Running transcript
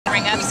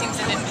up seems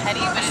a bit petty,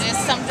 but it is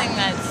something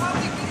that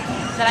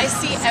I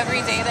see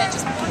every day that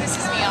just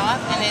pisses me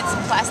off, and it's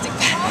plastic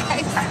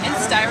bags and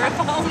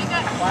styrofoam.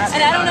 And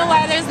I don't know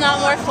why there's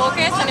not more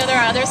focus. I know there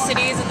are other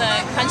cities in the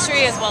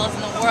country as well as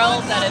in the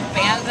world that have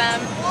banned them,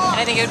 and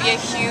I think it would be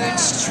a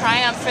huge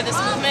triumph for this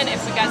movement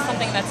if we got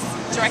something that's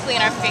directly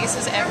in our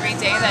faces every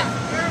day. That,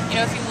 you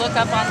know, if you look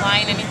up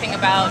online anything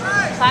about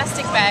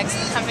plastic bags,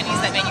 the companies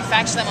that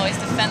manufacture them always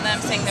defend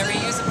them, saying they're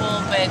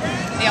reusable, but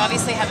they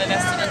obviously have a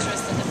vested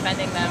interest in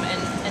defending them,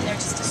 and they're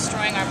just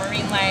destroying our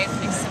marine life,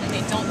 and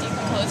they don't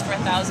decompose for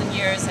 1,000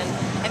 years. And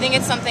I think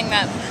it's something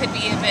that could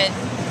be a bit,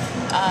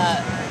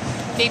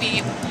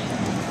 maybe,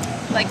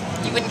 like,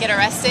 you wouldn't get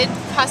arrested,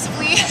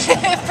 possibly,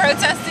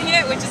 protesting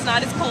it, which is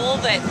not as cool,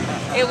 but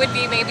it would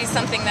be maybe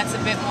something that's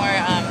a bit more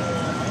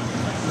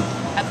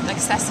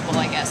accessible,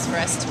 I guess, for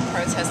us to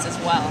protest as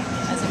well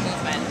as